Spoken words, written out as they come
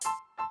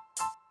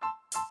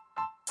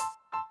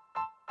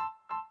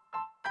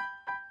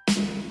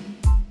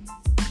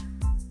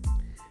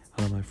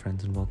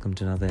friends, and welcome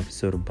to another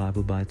episode of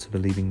Bible Bites of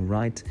Believing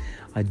Right.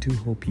 I do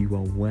hope you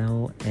are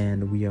well,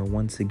 and we are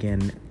once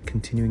again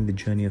continuing the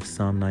journey of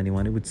Psalm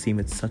 91. It would seem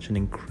it's such an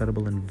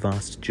incredible and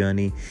vast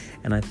journey,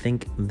 and I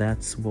think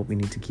that's what we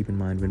need to keep in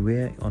mind when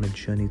we're on a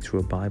journey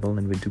through a Bible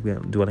and we're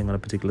dwelling on a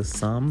particular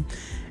psalm,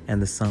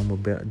 and the psalm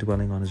we're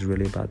dwelling on is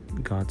really about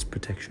God's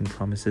protection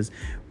promises.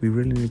 We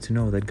really need to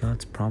know that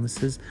God's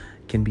promises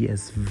can be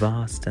as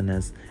vast and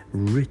as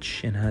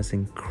rich and as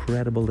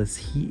incredible as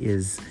He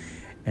is.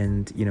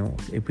 And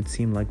it would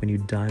seem like when you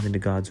dive into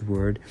God's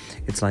word,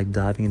 it's like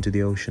diving into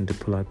the ocean to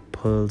pull out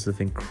pearls of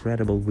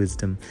incredible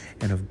wisdom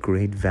and of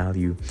great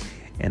value.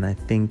 And I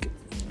think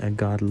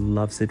God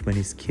loves it when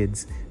His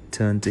kids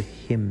turn to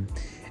Him.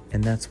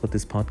 And that's what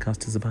this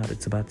podcast is about.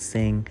 It's about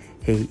saying,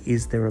 hey,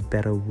 is there a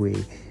better way?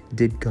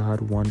 Did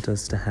God want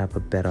us to have a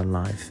better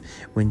life?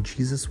 When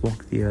Jesus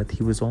walked the earth,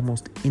 He was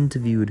almost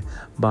interviewed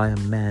by a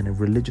man, a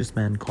religious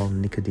man called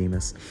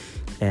Nicodemus.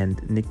 And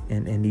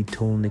He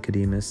told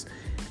Nicodemus,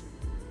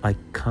 I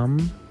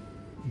come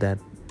that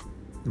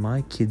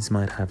my kids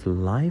might have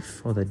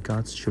life, or that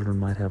God's children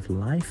might have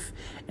life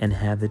and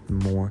have it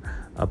more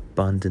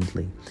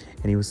abundantly.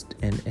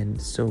 And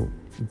so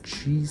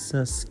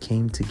Jesus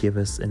came to give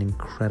us an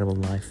incredible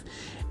life.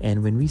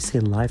 And when we say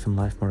life and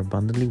life more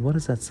abundantly, what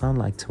does that sound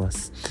like to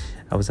us?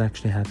 I was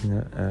actually having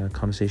a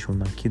conversation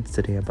with my kids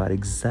today about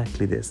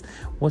exactly this.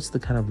 What's the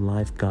kind of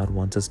life God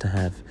wants us to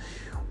have?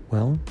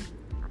 Well,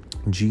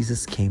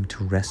 Jesus came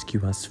to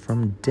rescue us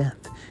from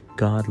death.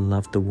 God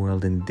loved the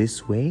world in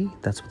this way.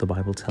 That's what the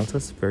Bible tells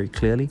us very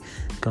clearly.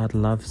 God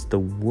loves the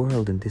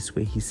world in this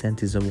way. He sent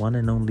His one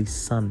and only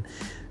Son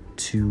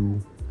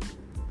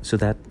so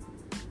that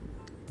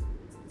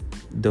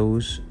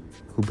those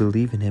who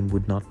believe in Him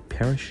would not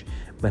perish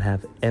but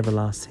have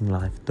everlasting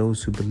life.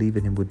 Those who believe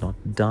in Him would not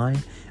die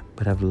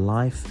but have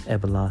life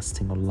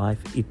everlasting, or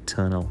life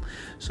eternal.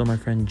 So my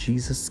friend,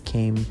 Jesus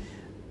came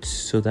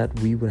so that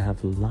we would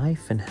have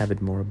life and have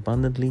it more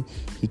abundantly.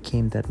 He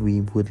came that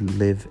we would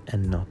live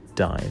and not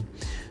die.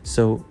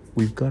 So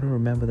we've got to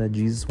remember that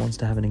Jesus wants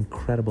to have an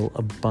incredible,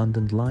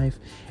 abundant life,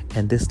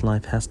 and this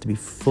life has to be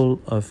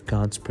full of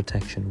God's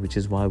protection, which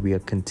is why we are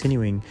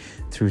continuing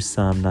through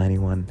Psalm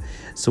 91.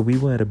 So we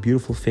were at a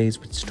beautiful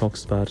phase which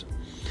talks about,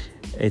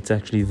 it's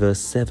actually verse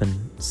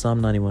 7,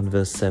 Psalm 91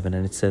 verse 7,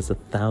 and it says,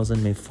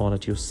 1,000 may fall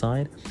at your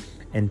side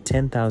and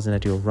 10,000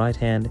 at your right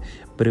hand,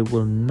 but it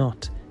will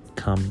not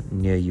come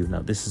near you.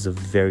 Now, this is a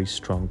very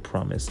strong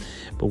promise,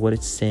 but what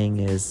it's saying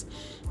is,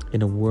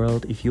 in a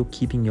world, if you're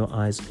keeping your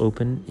eyes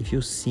open, if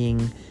you're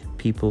seeing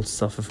people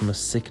suffer from a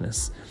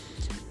sickness,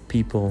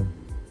 people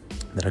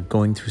that are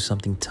going through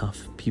something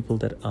tough, people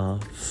that are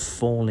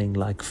falling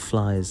like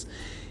flies,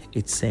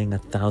 it's saying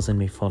 1,000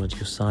 may fall at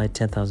your side,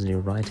 10,000 at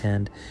your right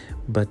hand,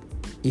 but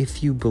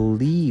if you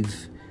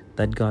believe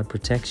that God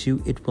protects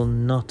you, it will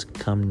not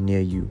come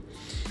near you.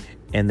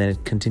 And then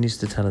it continues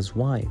to tell us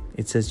why.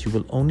 It says, you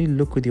will only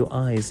look with your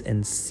eyes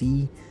and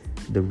see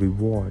the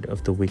reward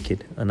of the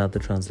wicked. Another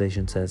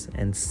translation says,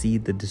 and see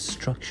the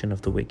destruction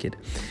of the wicked.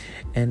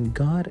 And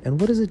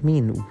what does it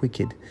mean,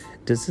 wicked?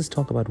 Does this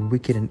talk about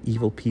wicked and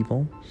evil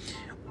people?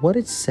 What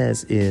it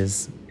says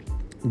is,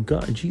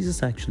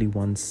 Jesus actually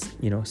once,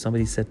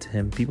 somebody said to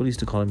Him, people used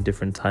to call Him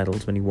different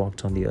titles when He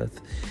walked on the earth.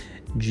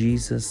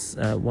 Jesus,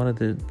 one of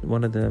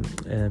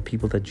the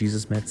people that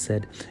Jesus met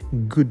said,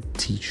 good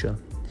teacher.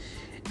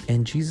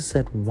 And Jesus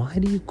said, why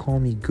do you call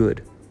me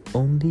good?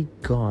 Only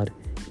God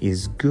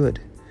is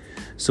good.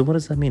 So what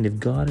does that mean? If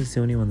God is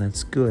the only one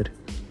that's good,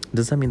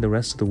 does that mean the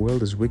rest of the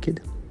world is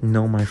wicked?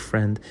 No, my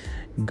friend.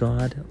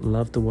 God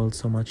loved the world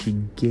so much, He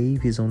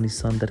gave His only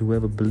Son, that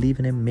whoever believes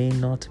in Him may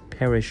not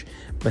perish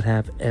but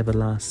have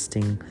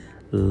everlasting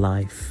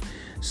life.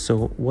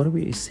 So what are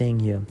we saying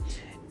here?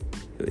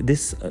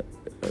 This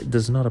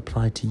does not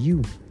apply to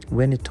you.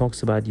 When it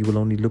talks about you will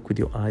only look with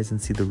your eyes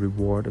and see the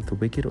reward of the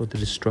wicked, or the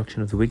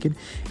destruction of the wicked,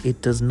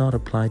 it does not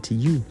apply to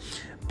you,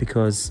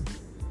 because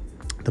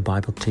the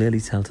Bible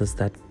clearly tells us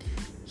that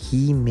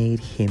He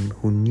made Him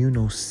who knew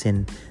no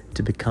sin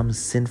to become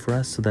sin for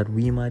us, so that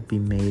we might be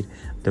made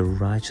the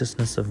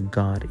righteousness of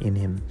God in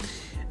Him.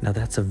 Now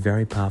that's a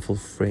very powerful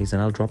phrase,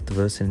 and I'll drop the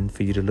verse in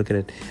for you to look at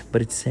it,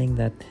 but it's saying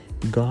that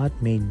God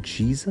made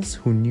Jesus,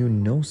 who knew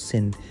no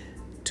sin,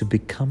 to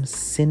become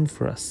sin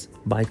for us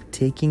by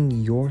taking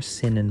your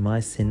sin and my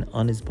sin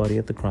on His body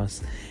at the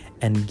cross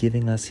and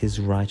giving us His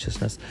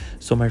righteousness.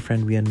 So my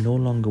friend, we are no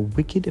longer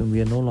wicked, and we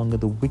are no longer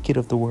the wicked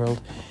of the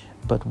world,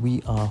 but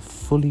we are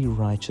fully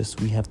righteous.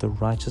 We have the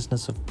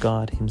righteousness of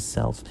God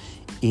Himself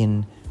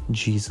in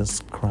Jesus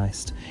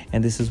Christ.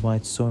 And this is why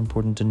it's so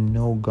important to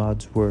know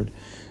God's word.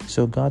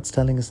 So God's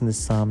telling us in this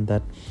psalm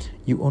that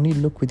you only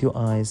look with your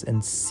eyes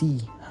and see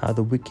how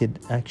the wicked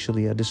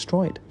actually are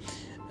destroyed.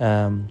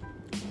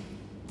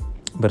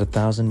 But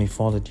 1,000 may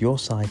fall at your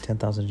side,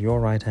 10,000 at your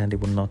right hand, it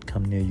will not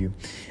come near you.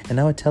 And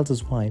now it tells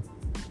us why.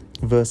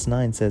 Verse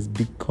 9 says,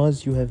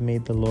 because you have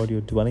made the Lord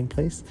your dwelling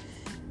place,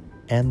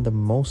 and the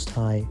Most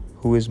High,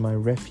 who is my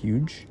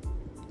refuge,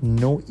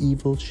 no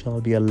evil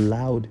shall be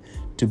allowed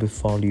to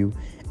befall you,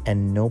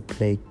 and no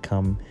plague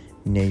come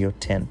near your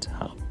tent.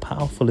 How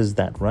powerful is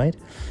that, right?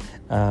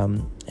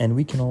 And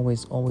we can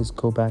always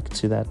go back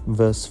to that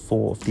verse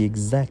 4 of the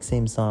exact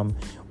same psalm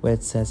where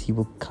it says he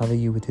will cover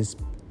you with his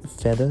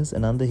feathers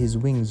and under his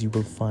wings you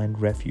will find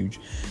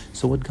refuge.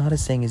 So what God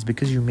is saying is,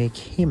 because you make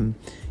him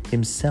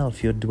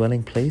himself your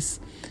dwelling place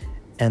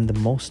and the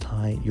Most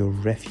High your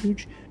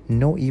refuge,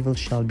 no evil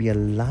shall be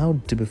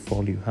allowed to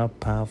befall you. How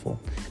powerful.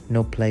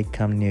 No plague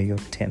come near your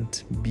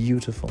tent.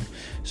 Beautiful.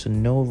 So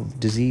no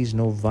disease,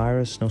 no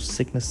virus, no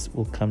sickness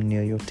will come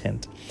near your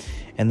tent.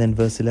 And then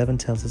verse 11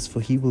 tells us, for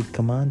he will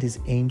command his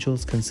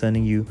angels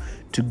concerning you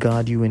to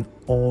guard you in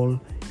all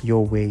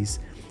your ways.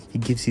 He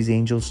gives his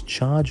angels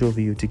charge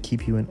over you to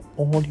keep you in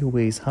all your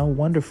ways. How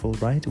wonderful,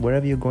 right?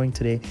 Wherever you're going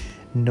today,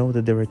 know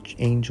that there are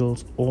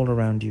angels all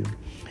around you.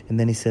 And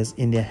then he says,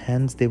 in their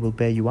hands they will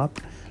bear you up,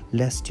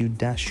 lest you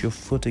dash your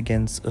foot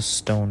against a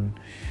stone.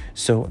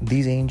 So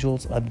these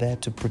angels are there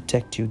to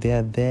protect you. They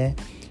are there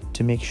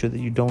to make sure that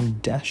you don't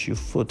dash your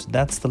foot.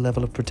 That's the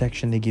level of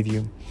protection they give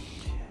you.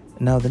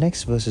 Now the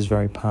next verse is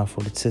very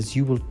powerful. It says,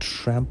 you will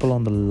trample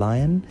on the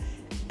lion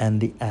and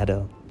the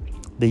adder.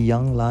 The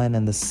young lion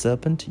and the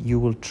serpent you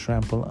will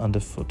trample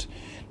underfoot.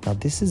 Now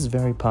this is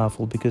very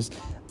powerful, because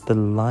the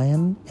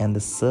lion and the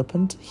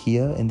serpent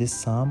here in this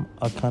psalm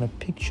are kind of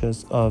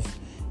pictures of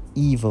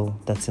evil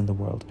that's in the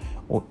world,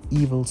 or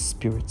evil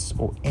spirits,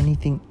 or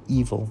anything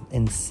evil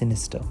and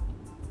sinister.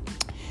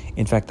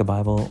 In fact, the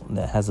Bible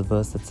has a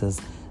verse that says,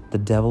 the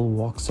devil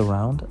walks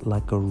around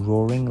like a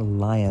roaring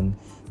lion,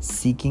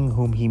 seeking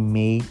whom he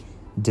may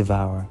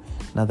devour.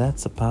 Now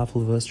that's a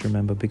powerful verse to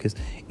remember, because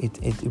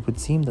it would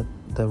seem that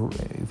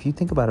if you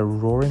think about a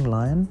roaring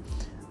lion,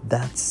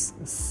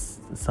 that's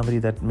somebody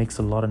that makes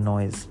a lot of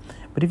noise.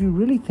 But if you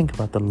really think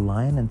about the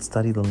lion and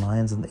study the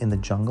lions in the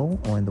jungle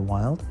or in the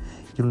wild,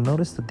 you'll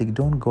notice that they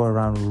don't go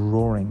around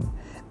roaring.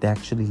 They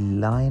actually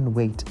lie in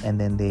wait and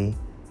then they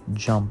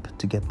jump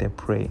to get their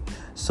prey.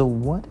 So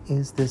what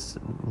is this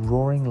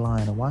roaring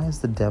lion? Why is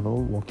the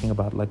devil walking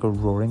about like a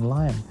roaring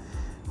lion?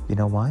 You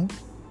know why?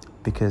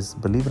 Because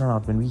believe it or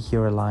not, when we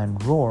hear a lion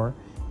roar,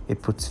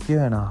 it puts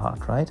fear in our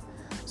heart, right?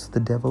 So the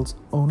devil's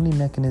only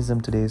mechanism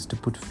today is to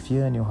put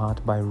fear in your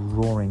heart by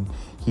roaring.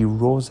 He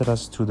roars at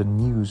us through the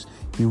news.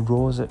 He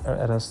roars at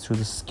us through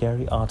the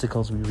scary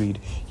articles we read.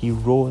 He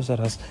roars at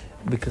us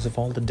because of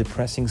all the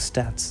depressing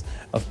stats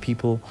of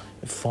people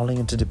falling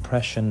into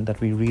depression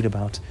that we read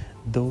about.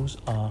 Those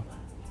are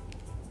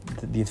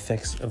the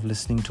effects of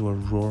listening to a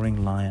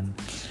roaring lion.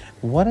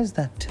 What does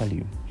that tell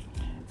you?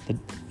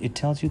 It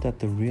tells you that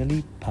the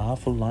really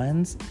powerful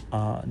lions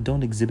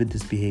don't exhibit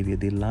this behavior.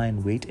 They lie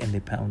in wait and they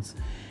pounce.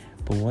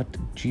 But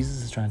what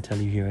Jesus is trying to tell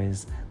you here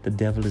is the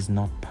devil is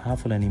not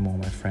powerful anymore,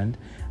 my friend.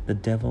 The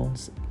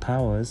devil's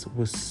powers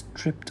were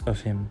stripped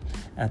of him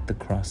at the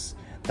cross.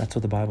 That's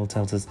what the Bible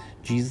tells us.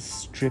 Jesus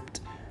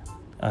stripped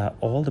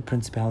all the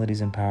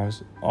principalities and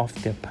powers of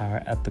their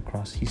power at the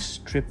cross. He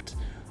stripped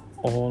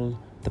all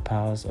the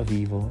powers of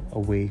evil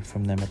away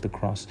from them at the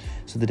cross.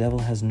 So the devil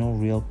has no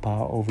real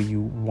power over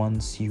you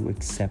once you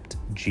accept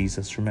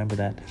Jesus. Remember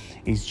that.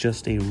 He's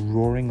just a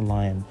roaring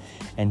lion.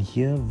 And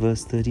here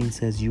verse 13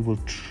 says, you will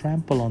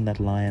trample on that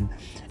lion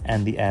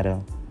and the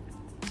adder.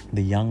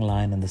 The young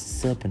lion and the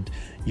serpent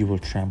you will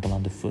trample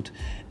underfoot.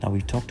 Now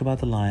we talked about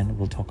the lion,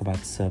 we'll talk about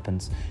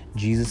serpents.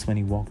 Jesus, when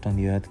he walked on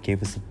the earth,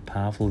 gave us a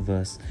powerful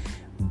verse,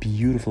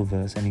 beautiful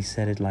verse, and he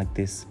said it like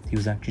this. He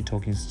was actually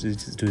talking to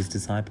his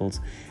disciples,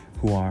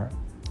 who are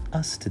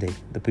us today,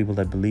 the people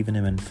that believe in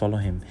him and follow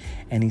him.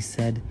 And he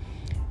said,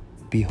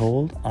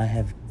 behold, I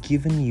have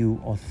given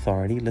you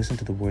authority. Listen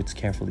to the words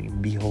carefully.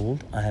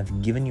 Behold, I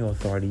have given you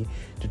authority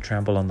to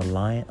trample on the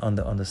lion, on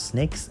the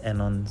snakes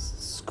and on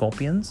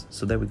scorpions.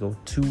 So there we go.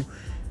 Two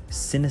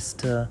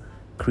sinister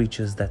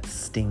creatures that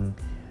sting,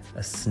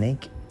 a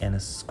snake and a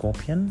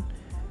scorpion.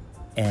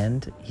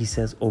 And he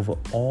says, over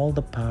all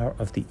the power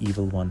of the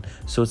evil one.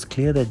 So it's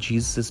clear that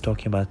Jesus is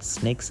talking about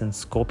snakes and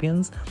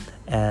scorpions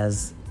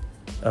as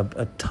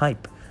a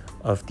type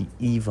of the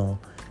evil,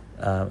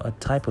 a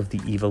type of the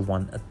evil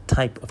one, a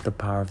type of the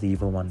power of the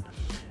evil one.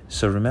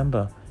 So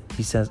remember,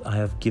 he says, I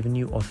have given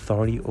you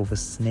authority over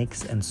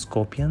snakes and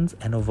scorpions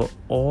and over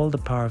all the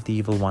power of the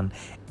evil one,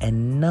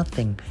 and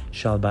nothing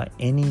shall by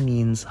any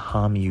means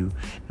harm you.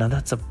 Now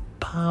that's a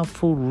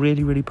powerful,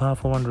 really, really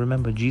powerful one.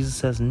 Remember, Jesus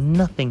says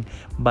nothing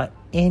by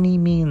any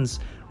means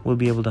will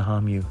be able to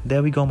harm you.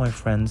 There we go, my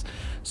friends.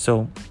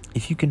 So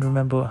if you can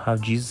remember how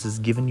Jesus has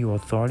given you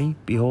authority,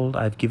 behold,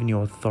 I've given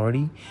you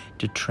authority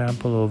to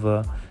trample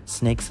over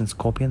snakes and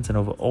scorpions and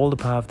over all the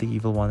power of the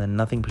evil one, and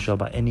nothing shall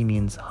by any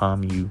means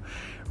harm you.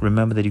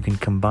 Remember that you can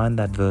combine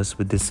that verse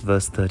with this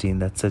verse 13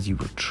 that says you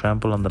will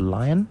trample on the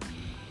lion,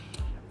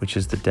 which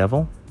is the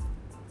devil,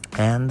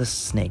 and the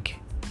snake,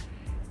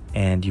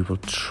 and you will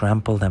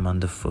trample them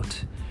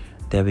underfoot.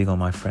 There we go,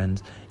 my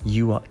friends.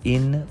 You are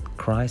in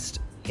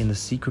Christ, in the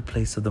secret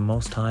place of the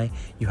Most High.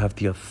 You have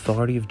the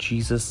authority of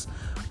Jesus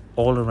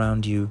all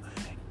around you,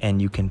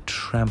 and you can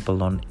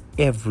trample on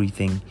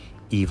everything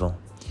evil.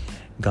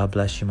 God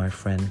bless you, my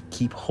friend.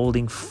 Keep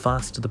holding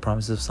fast to the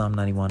promises of Psalm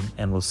 91,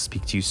 and we'll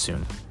speak to you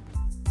soon.